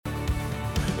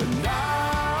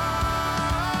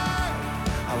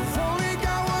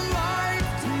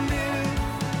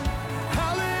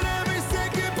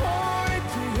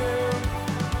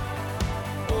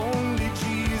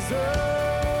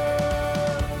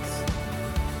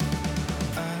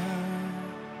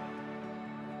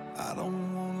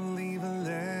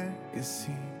You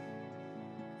see,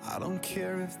 I don't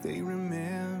care if they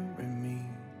remember me,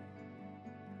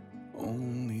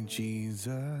 only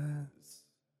Jesus.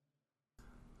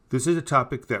 This is a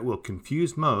topic that will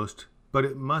confuse most, but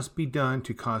it must be done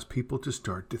to cause people to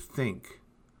start to think.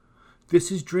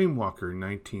 This is Dreamwalker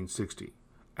 1960.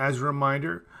 As a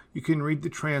reminder, you can read the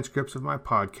transcripts of my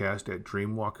podcast at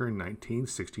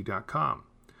dreamwalker1960.com.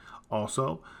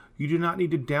 Also, you do not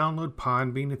need to download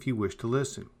Podbean if you wish to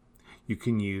listen. You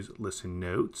can use Listen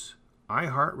Notes,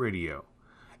 iHeartRadio,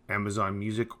 Amazon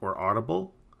Music or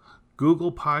Audible,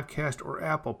 Google Podcast or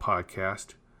Apple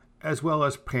Podcast, as well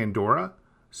as Pandora,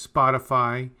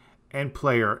 Spotify, and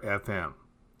Player FM.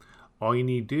 All you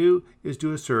need to do is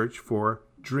do a search for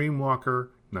Dreamwalker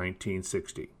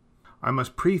 1960. I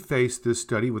must preface this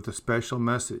study with a special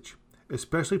message,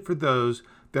 especially for those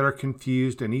that are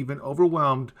confused and even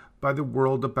overwhelmed by the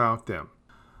world about them.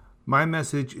 My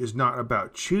message is not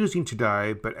about choosing to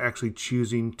die, but actually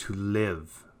choosing to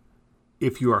live.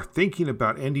 If you are thinking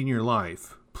about ending your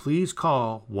life, please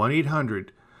call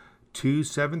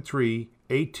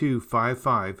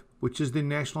 1-800-273-8255, which is the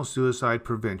National Suicide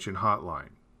Prevention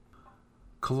Hotline.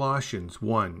 Colossians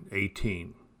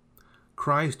 1:18.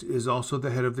 Christ is also the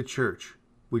head of the church,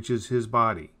 which is his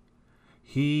body.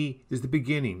 He is the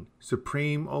beginning,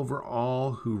 supreme over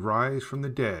all who rise from the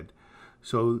dead,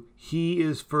 so he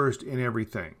is first in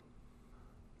everything.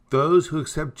 Those who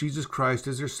accept Jesus Christ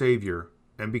as their Savior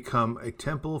and become a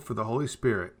temple for the Holy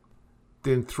Spirit,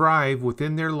 then thrive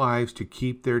within their lives to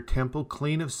keep their temple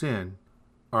clean of sin,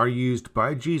 are used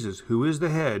by Jesus, who is the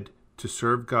head, to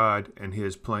serve God and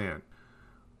his plan,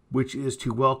 which is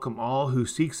to welcome all who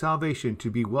seek salvation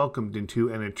to be welcomed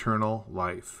into an eternal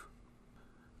life.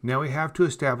 Now we have to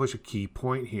establish a key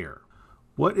point here.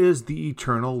 What is the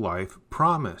eternal life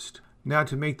promised? Now,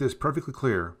 to make this perfectly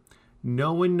clear,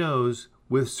 no one knows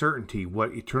with certainty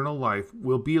what eternal life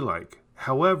will be like.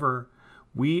 However,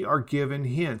 we are given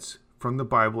hints from the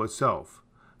Bible itself.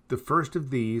 The first of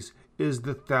these is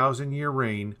the 1,000-year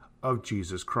reign of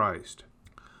Jesus Christ.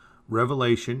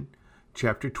 Revelation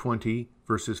chapter 20,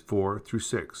 verses 4 through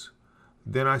 6.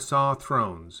 Then I saw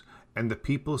thrones, and the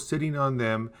people sitting on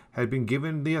them had been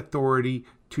given the authority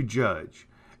to judge.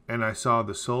 And I saw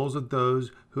the souls of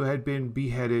those who had been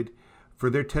beheaded for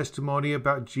their testimony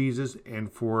about Jesus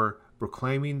and for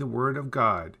proclaiming the word of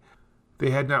God.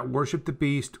 They had not worshipped the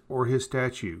beast or his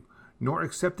statue, nor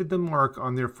accepted the mark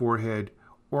on their forehead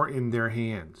or in their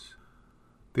hands.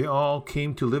 They all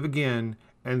came to live again,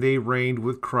 and they reigned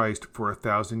with Christ for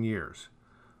 1,000 years.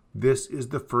 This is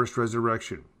the first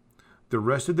resurrection. The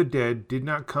rest of the dead did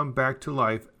not come back to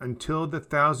life until the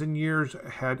 1,000 years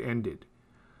had ended.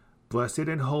 Blessed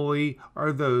and holy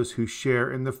are those who share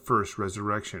in the first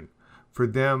resurrection. For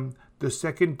them, the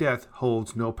second death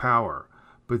holds no power,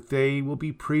 but they will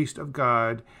be priests of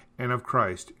God and of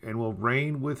Christ, and will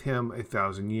reign with him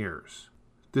 1,000 years.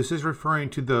 This is referring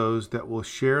to those that will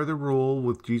share the rule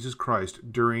with Jesus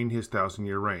Christ during his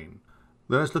 1,000-year reign.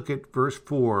 Let us look at verse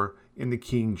 4 in the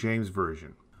King James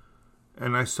Version.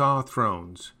 And I saw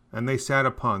thrones, and they sat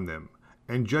upon them,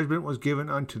 and judgment was given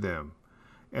unto them.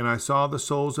 And I saw the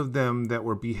souls of them that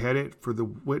were beheaded for the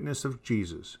witness of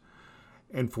Jesus,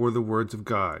 and for the words of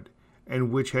God,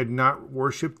 and which had not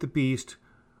worshipped the beast,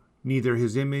 neither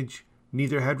his image,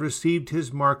 neither had received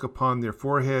his mark upon their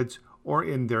foreheads or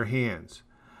in their hands.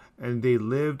 And they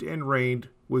lived and reigned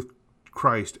with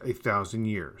Christ 1,000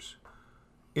 years.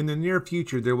 In the near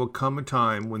future there will come a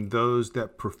time when those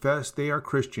that profess they are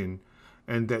Christian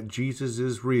and that Jesus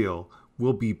is real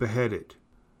will be beheaded.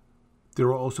 There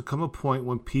will also come a point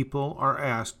when people are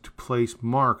asked to place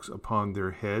marks upon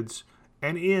their heads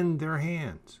and in their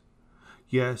hands.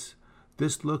 Yes,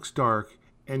 this looks dark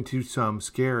and to some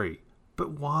scary.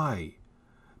 But why?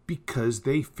 Because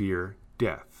they fear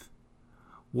death.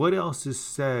 What else is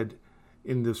said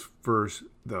in this verse,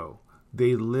 though?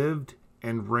 They lived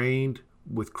and reigned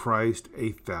with Christ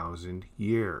 1,000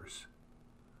 years.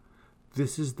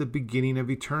 This is the beginning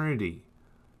of eternity.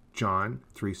 John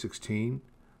 3:16,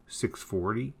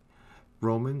 6:40,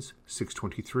 Romans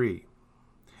 6:23.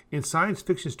 In science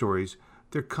fiction stories,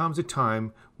 there comes a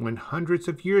time when hundreds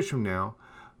of years from now,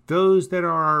 those that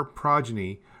are our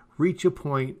progeny reach a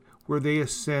point where they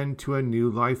ascend to a new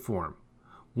life form,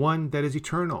 one that is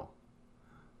eternal.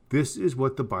 This is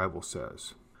what the Bible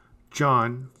says.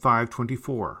 John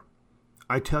 5:24.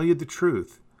 I tell you the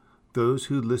truth, those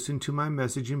who listen to my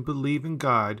message and believe in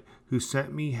God who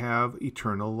sent me have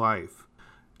eternal life.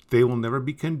 They will never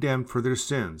be condemned for their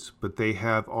sins, but they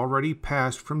have already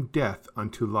passed from death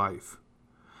unto life.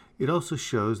 It also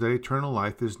shows that eternal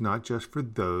life is not just for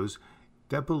those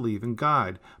that believe in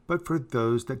God, but for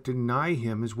those that deny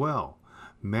him as well.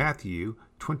 Matthew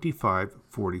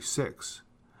 25:46.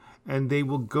 And they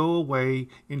will go away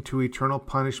into eternal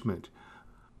punishment,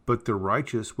 but the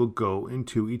righteous will go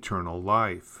into eternal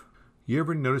life. You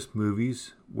ever notice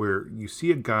movies where you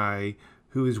see a guy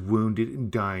who is wounded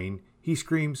and dying? He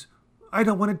screams, "I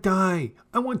don't want to die.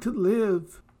 I want to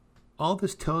live." All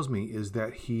this tells me is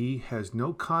that he has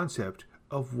no concept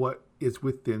of what is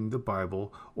within the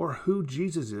Bible or who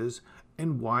Jesus is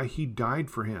and why he died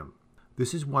for him.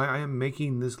 This is why I am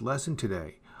making this lesson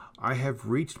today. I have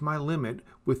reached my limit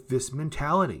with this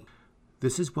mentality.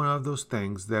 This is one of those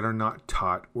things that are not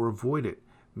taught or avoided,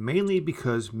 mainly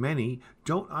because many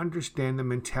don't understand the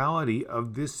mentality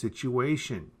of this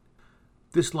situation.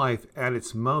 This life at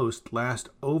its most lasts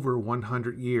over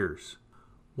 100 years.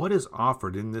 What is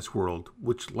offered in this world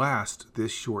which lasts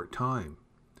this short time?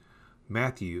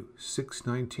 Matthew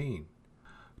 6:19.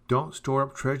 Don't store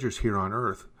up treasures here on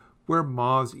earth, where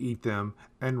moths eat them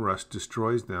and rust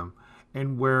destroys them,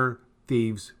 and where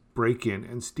thieves break in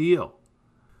and steal.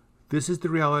 This is the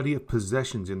reality of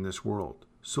possessions in this world.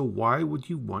 So why would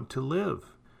you want to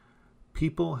live?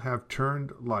 People have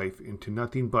turned life into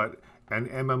nothing but an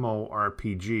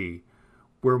MMORPG,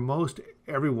 where most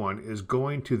everyone is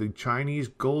going to the Chinese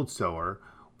gold seller,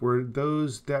 where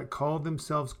those that call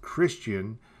themselves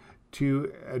Christian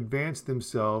to advance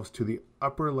themselves to the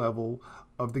upper level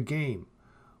of the game,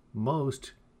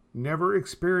 most never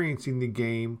experiencing the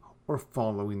game or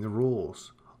following the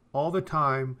rules. All the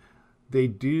time they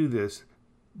do this,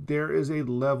 there is a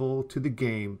level to the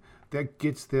game that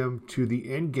gets them to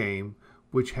the end game,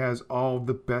 which has all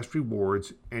the best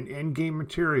rewards and end game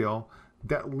material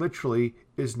that literally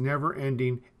is never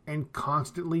ending and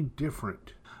constantly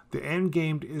different. The end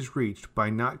game is reached by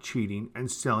not cheating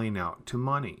and selling out to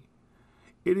money.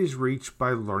 It is reached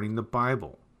by learning the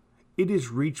Bible. It is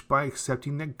reached by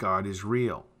accepting that God is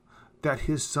real, that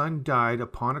his son died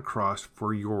upon a cross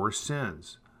for your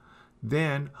sins.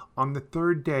 Then, on the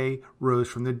third day, rose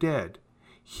from the dead,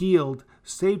 healed,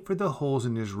 save for the holes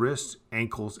in his wrists,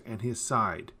 ankles, and his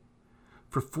side.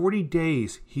 For 40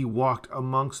 days he walked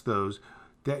amongst those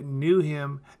that knew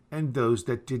him and those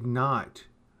that did not.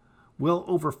 Well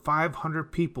over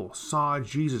 500 people saw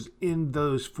Jesus in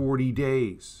those 40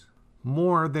 days.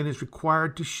 More than is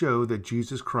required to show that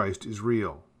Jesus Christ is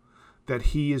real,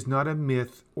 that he is not a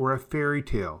myth or a fairy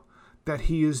tale, that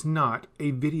he is not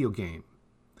a video game.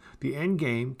 The end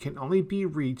game can only be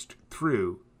reached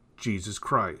through Jesus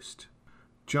Christ.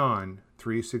 John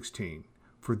 3:16.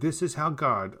 For this is how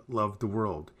God loved the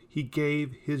world. He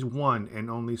gave his one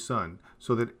and only Son,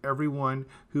 so that everyone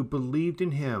who believed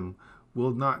in him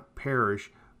will not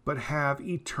perish, but have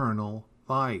eternal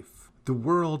life. The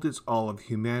world is all of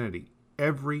humanity,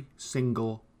 every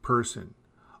single person.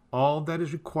 All that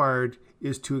is required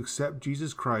is to accept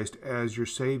Jesus Christ as your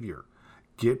Savior,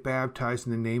 get baptized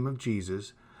in the name of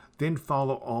Jesus, then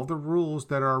follow all the rules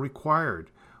that are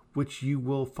required, which you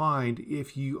will find,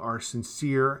 if you are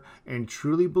sincere and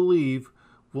truly believe,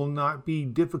 will not be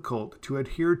difficult to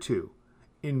adhere to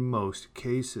in most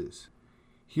cases.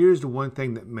 Here's the one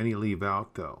thing that many leave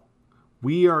out, though.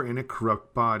 We are in a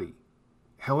corrupt body.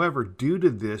 However, due to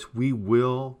this, we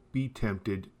will be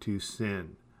tempted to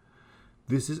sin.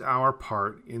 This is our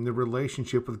part in the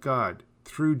relationship with God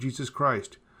through Jesus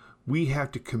Christ. We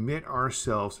have to commit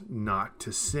ourselves not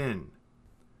to sin.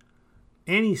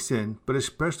 Any sin, but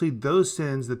especially those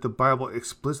sins that the Bible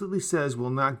explicitly says will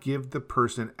not give the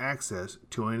person access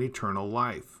to an eternal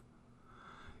life.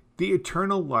 The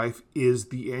eternal life is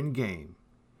the end game.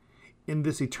 In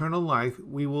this eternal life,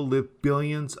 we will live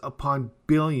billions upon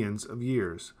billions of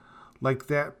years, like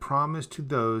that promised to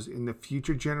those in the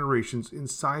future generations in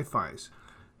sci-fis.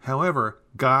 However,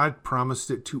 God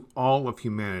promised it to all of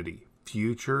humanity,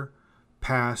 future,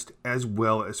 past, as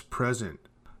well as present.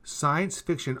 Science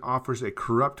fiction offers a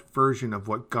corrupt version of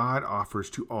what God offers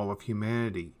to all of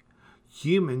humanity.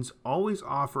 Humans always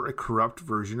offer a corrupt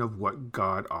version of what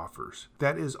God offers.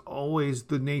 That is always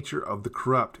the nature of the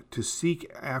corrupt, to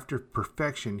seek after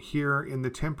perfection here in the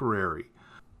temporary,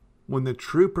 when the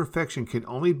true perfection can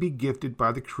only be gifted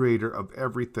by the Creator of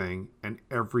everything and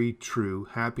every true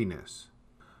happiness.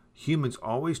 Humans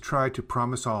always try to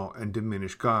promise all and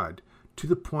diminish God, to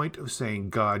the point of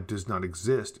saying God does not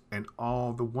exist and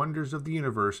all the wonders of the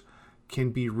universe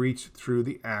can be reached through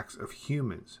the acts of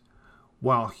humans,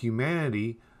 while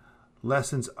humanity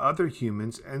lessens other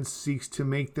humans and seeks to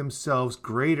make themselves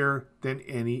greater than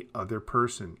any other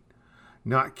person,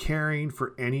 not caring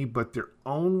for any but their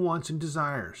own wants and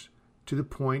desires, to the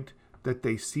point that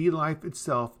they see life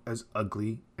itself as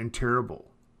ugly and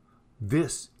terrible.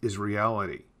 This is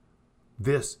reality.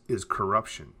 This is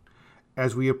corruption.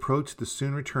 As we approach the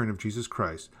soon return of Jesus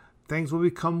Christ, things will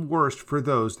become worse for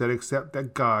those that accept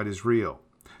that God is real,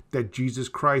 that Jesus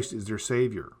Christ is their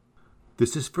Savior.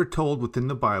 This is foretold within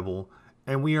the Bible,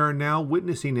 and we are now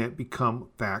witnessing it become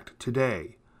fact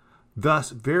today,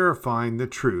 thus verifying the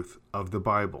truth of the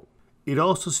Bible. It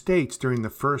also states during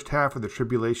the first half of the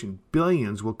tribulation,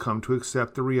 billions will come to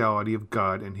accept the reality of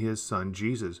God and His Son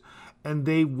Jesus, and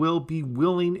they will be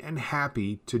willing and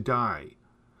happy to die,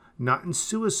 not in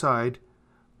suicide,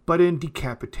 but in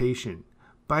decapitation,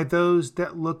 by those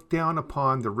that look down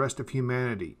upon the rest of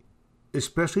humanity,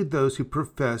 especially those who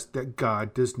profess that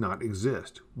God does not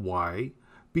exist. Why?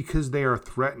 Because they are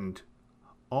threatened.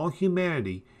 All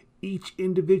humanity, each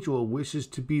individual wishes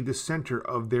to be the center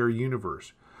of their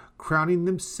universe, crowning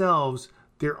themselves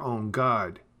their own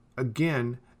God.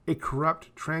 Again, a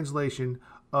corrupt translation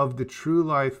of the true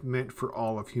life meant for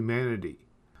all of humanity.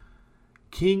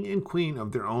 King and queen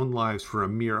of their own lives for a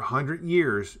mere 100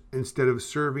 years instead of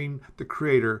serving the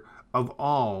Creator of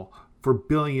all for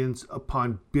billions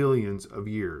upon billions of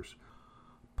years,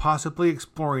 possibly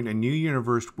exploring a new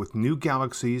universe with new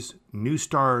galaxies, new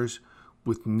stars,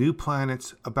 with new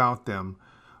planets about them,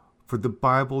 for the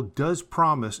Bible does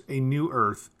promise a new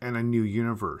earth and a new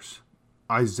universe.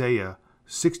 Isaiah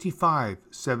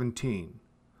 65:17.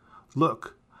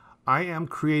 Look, I am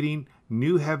creating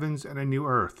new heavens and a new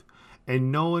earth,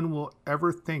 and no one will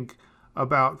ever think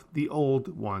about the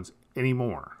old ones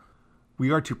anymore. We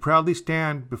are to proudly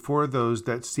stand before those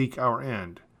that seek our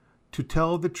end, to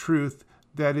tell the truth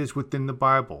that is within the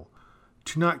Bible,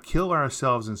 to not kill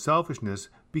ourselves in selfishness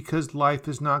because life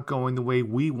is not going the way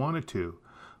we want it to,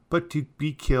 but to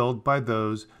be killed by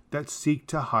those that seek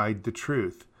to hide the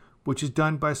truth, which is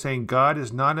done by saying God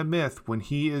is not a myth when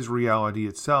He is reality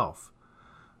itself.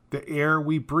 The air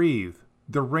we breathe,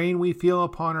 the rain we feel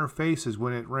upon our faces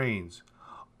when it rains,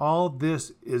 all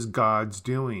this is God's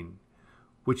doing,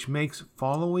 which makes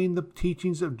following the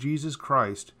teachings of Jesus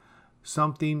Christ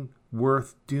something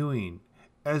worth doing,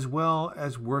 as well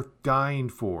as worth dying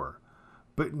for,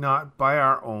 but not by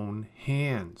our own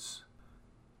hands.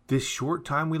 This short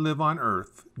time we live on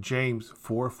earth, James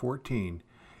 4:14,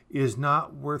 is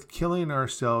not worth killing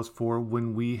ourselves for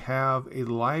when we have a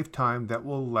lifetime that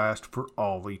will last for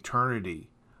all eternity.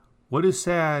 What is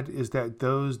sad is that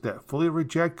those that fully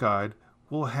reject God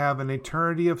will have an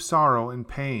eternity of sorrow and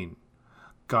pain.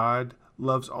 God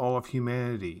loves all of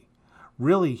humanity.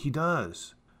 Really, He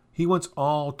does. He wants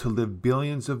all to live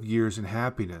billions of years in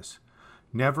happiness,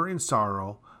 never in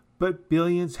sorrow, but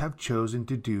billions have chosen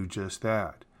to do just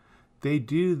that. They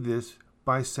do this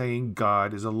by saying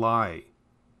God is a lie,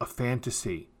 a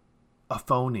fantasy, a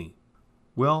phony.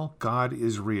 Well, God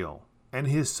is real, and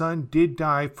His Son did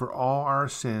die for all our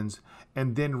sins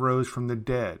and then rose from the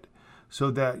dead, so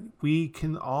that we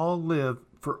can all live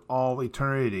for all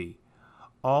eternity.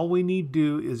 All we need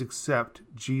to do is accept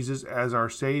Jesus as our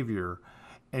Savior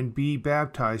and be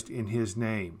baptized in His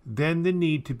name. Then the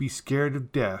need to be scared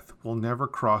of death will never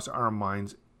cross our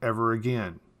minds ever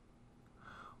again.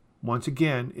 Once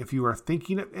again, if you are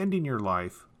thinking of ending your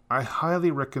life, I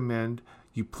highly recommend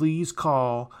you please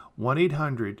call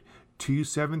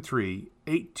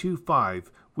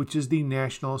 1-800-273-8255, which is the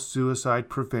National Suicide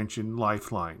Prevention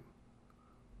Lifeline.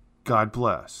 God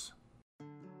bless.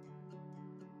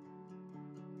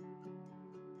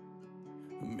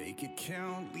 Make it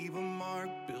count, leave a mark,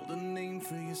 build a name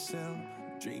for yourself.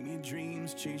 Dream your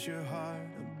dreams, chase your heart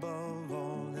above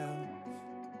all else.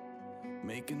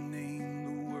 Make a name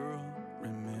the world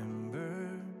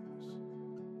remembers.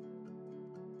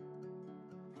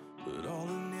 But all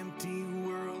an empty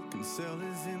world can sell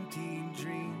is empty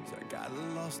dreams. I got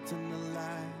lost in the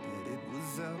light, yet it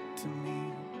was up to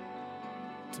me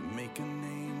to make a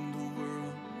name the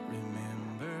world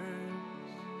remembers.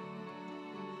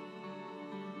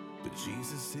 But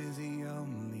Jesus is the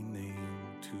only name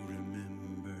to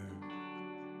remember.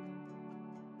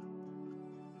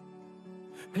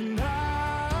 And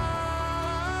I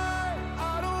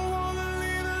don't wanna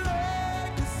leave a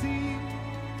legacy.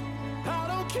 I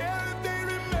don't care if they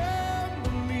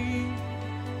remember me.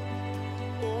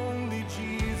 Only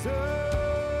Jesus.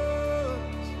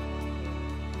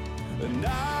 And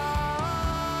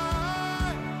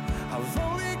I've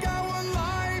only got one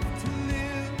life to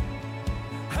live.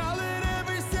 I'll let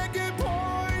every second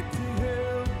point to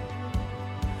Him.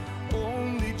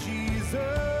 Only Jesus.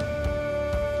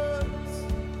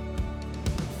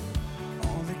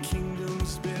 All the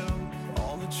kingdoms built,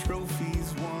 all the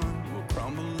trophies won, will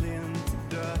crumble into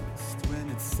dust when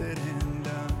it's said and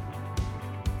done.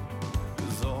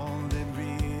 'Cause all that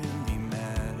really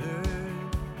matters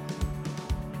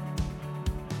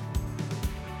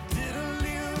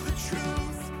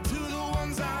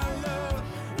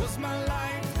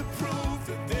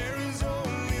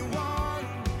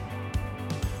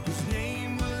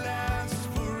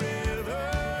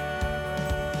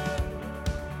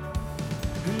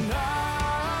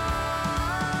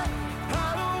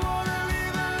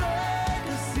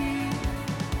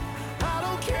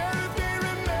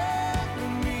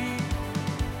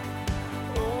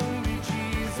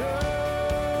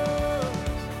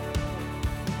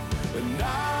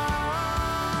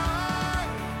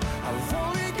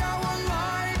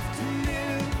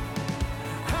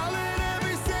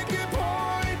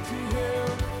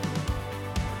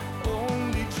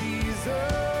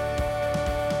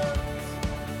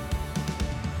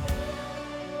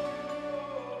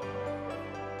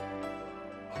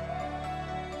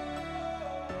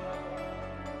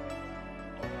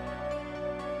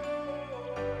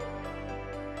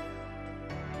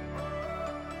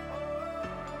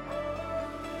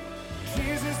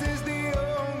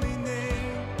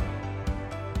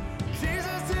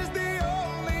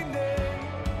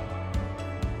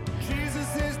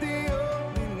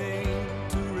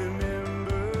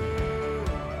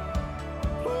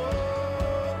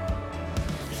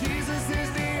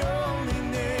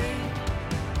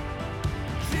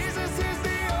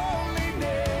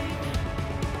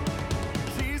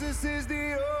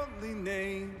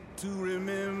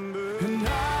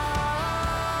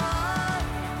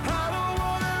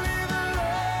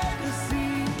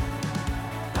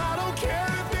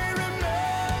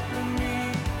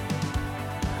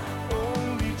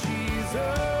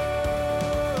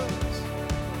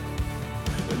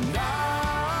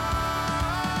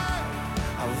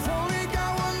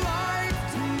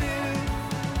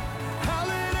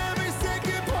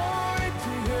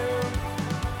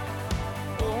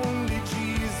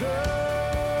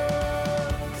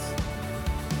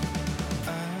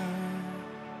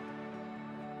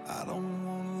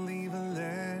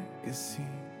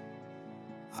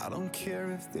don't care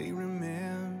if they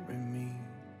remember me,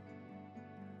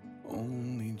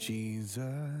 only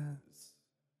Jesus.